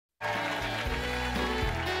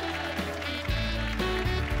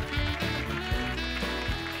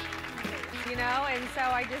so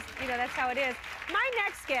I just, that's how it is. My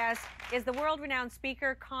next guest is the world-renowned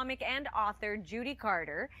speaker, comic, and author, Judy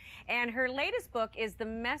Carter, and her latest book is The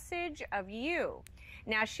Message of You.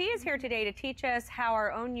 Now, she is here today to teach us how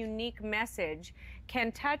our own unique message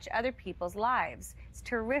can touch other people's lives. It's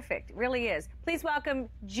terrific. It really is. Please welcome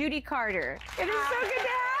Judy Carter. It is so good to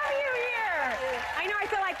have you here. I know, I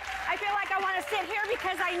feel like I want to sit here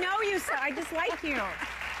because I know you so. I just like you.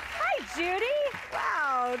 Hi, Judy.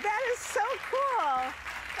 Wow, that is so cool.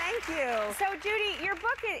 Thank you. So, Judy, your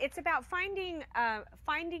book, it's about finding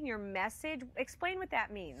your message. Explain what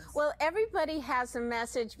that means. Well, everybody has a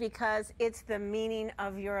message because it's the meaning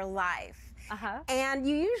of your life. And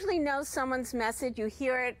you usually know someone's message. You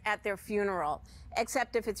hear it at their funeral,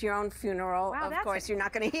 except if it's your own funeral. Wow, of course, you're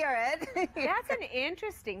not going to hear it. That's an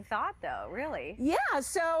interesting thought, though, really. Yeah,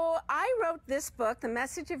 so I wrote this book, The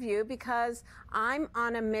Message of You, because I'm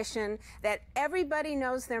on a mission that everybody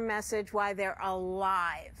knows their message while they're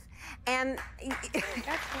alive. And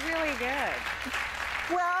that's really good.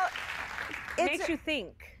 Well, it makes you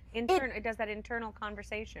think. It does that internal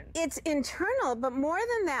conversation. It's internal, but more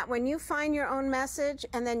than that, when you find your own message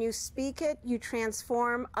and then you speak it, you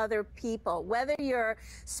transform other people. Whether you're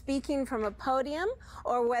speaking from a podium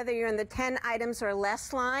or whether you're in the 10 items or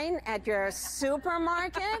less line at your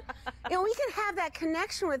supermarket, we can have that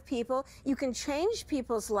connection with people. You can change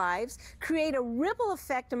people's lives, create a ripple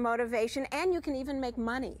effect of motivation, and you can even make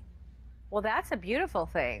money. Well, that's a beautiful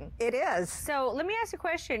thing. It is. So let me ask you a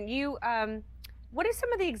question. What are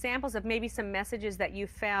some of the examples of maybe some messages that you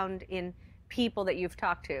found in people that you've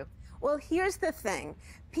talked to? Well, here's the thing.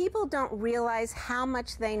 People don't realize how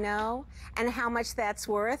much they know and how much that's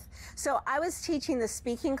worth. So I was teaching the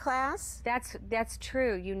speaking class. That's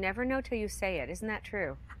true. You never know till you say it. Isn't that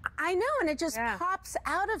true? I know, and it just pops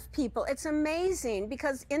out of people. It's amazing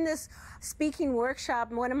because in this speaking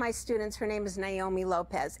workshop, one of my students, her name is Naomi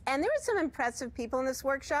Lopez, and there were some impressive people in this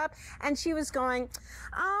workshop, and she was going,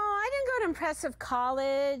 oh, I didn't go to impressive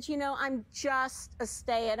college, I'm just a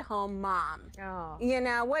stay-at-home mom. Oh.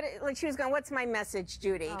 She was going, what's my message,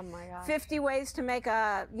 Judy? Oh my God. 50 ways to make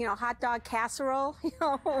a, hot dog casserole? I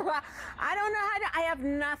don't know I have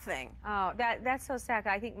nothing. Oh, that's so sad.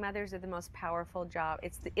 I think mothers are the most powerful job.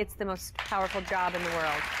 It's the most powerful job in the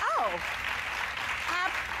world. Oh,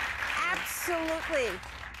 absolutely.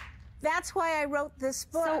 That's why I wrote this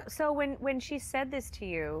book. So when she said this to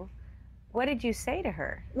you, what did you say to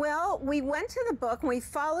her? Well, we went to the book and we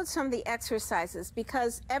followed some of the exercises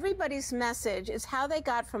because everybody's message is how they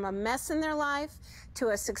got from a mess in their life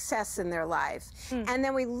to a success in their life. And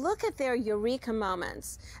then we look at their eureka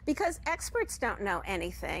moments because experts don't know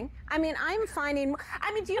anything.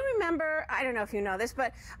 Do you remember, I don't know if you know this,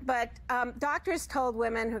 but doctors told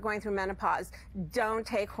women who are going through menopause, don't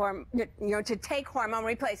take to take hormone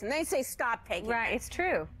replacement. They say stop taking it. Right, it's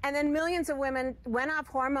true. And then millions of women went off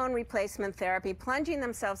hormone replacement therapy, plunging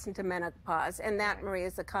themselves into menopause, and that, Marie,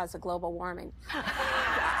 is the cause of global warming.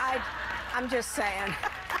 I'm just saying.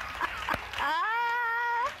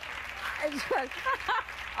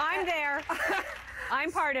 I'm there.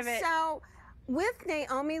 I'm part of it. So, with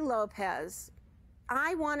Naomi Lopez,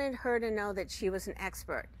 I wanted her to know that she was an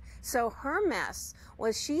expert. So her mess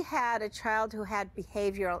was she had a child who had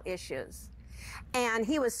behavioral issues. And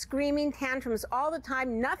he was screaming tantrums all the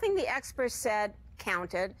time. Nothing the experts said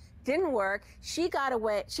counted. Didn't work. She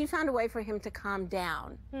found a way for him to calm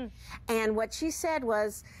down. And what she said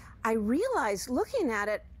was, I realized looking at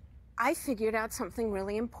it, I figured out something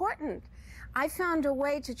really important. I found a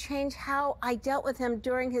way to change how I dealt with him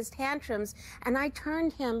during his tantrums, and I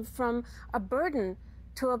turned him from a burden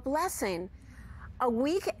to a blessing. A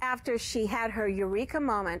week after she had her eureka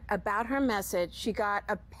moment about her message, she got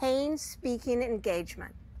a pain speaking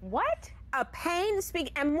engagement. What? A pain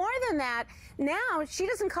speak, and more than that, now she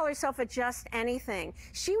doesn't call herself a just anything.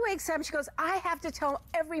 She wakes up and she goes, I have to tell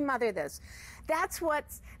every mother this. That's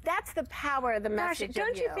the power of the message of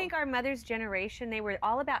don't you think our mother's generation, they were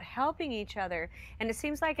all about helping each other? And it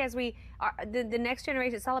seems like as the next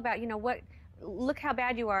generation, it's all about, look how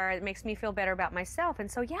bad you are, it makes me feel better about myself. And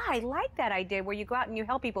so, yeah, I like that idea where you go out and you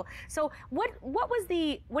help people. So what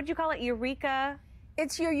did you call it, eureka?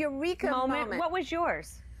 It's your eureka moment. What was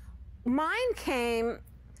yours? Mine came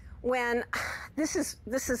when, this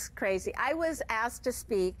is crazy. I was asked to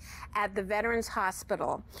speak at the Veterans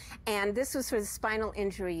Hospital, and this was for the spinal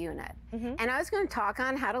injury unit. And I was going to talk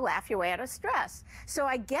on how to laugh your way out of stress. So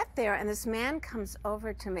I get there, and this man comes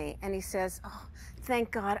over to me, and he says, oh, thank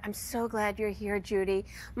God, I'm so glad you're here, Judy.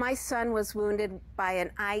 My son was wounded by an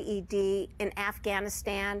IED in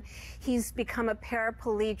Afghanistan. He's become a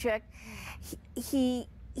paraplegic. He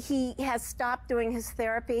he has stopped doing his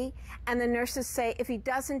therapy, and the nurses say if he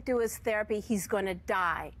doesn't do his therapy, he's going to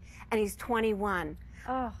die, and he's 21.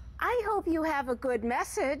 Oh. I hope you have a good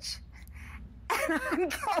message. And I'm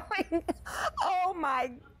going, oh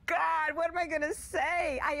my God, what am I going to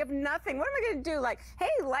say? I have nothing. What am I going to do? Like, hey,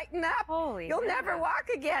 lighten up. Holy You'll never walk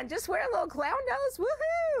again. Just wear a little clown nose.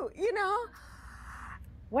 Woohoo! You know?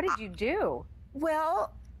 What did you do?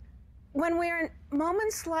 Well, when we're in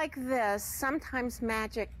moments like this, sometimes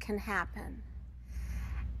magic can happen.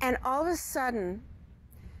 And all of a sudden,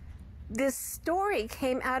 this story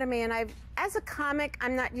came out of me, and as a comic,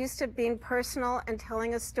 I'm not used to being personal and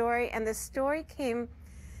telling a story, and the story came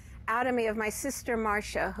out of me of my sister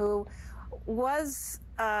Marcia, who was,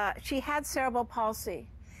 she had cerebral palsy.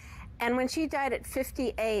 And when she died at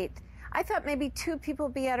 58, I thought maybe 2 people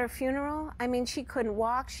would be at her funeral. I mean, she couldn't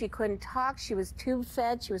walk, she couldn't talk, she was tube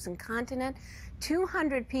fed, she was incontinent.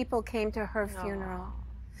 200 people came to her funeral.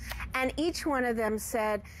 And each one of them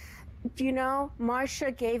said, you know,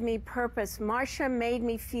 Marcia gave me purpose. Marcia made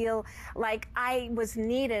me feel like I was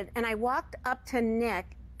needed. And I walked up to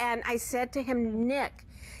Nick and I said to him, Nick,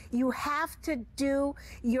 you have to do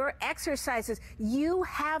your exercises. You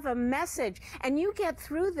have a message, and you get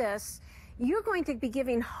through this, you're going to be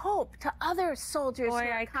giving hope to other soldiers who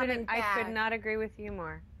are coming back. I could not agree with you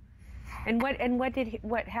more. And what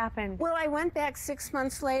happened? Well, I went back 6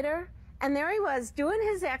 months later, and there he was doing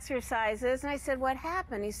his exercises, and I said, what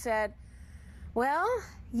happened? He said, well,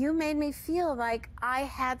 you made me feel like I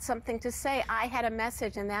had something to say. I had a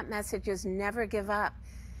message, and that message is never give up.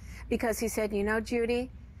 Because he said, you know,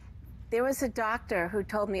 Judy, there was a doctor who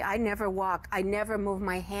told me I never walk, I never move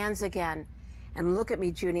my hands again. And look at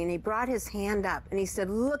me, Judy. And he brought his hand up, and he said,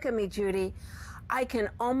 look at me, Judy. I can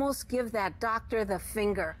almost give that doctor the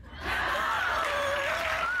finger.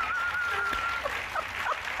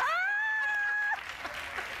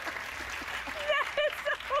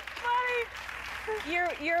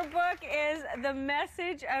 Your book is The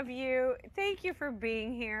Message of You. Thank you for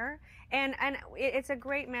being here. And it's a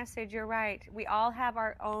great message. You're right. We all have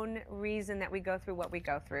our own reason that we go through what we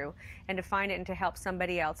go through, and to find it and to help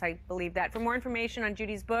somebody else. I believe that. For more information on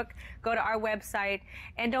Judy's book, go to our website.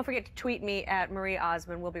 And don't forget to tweet me at Marie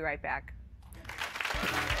Osmond. We'll be right back.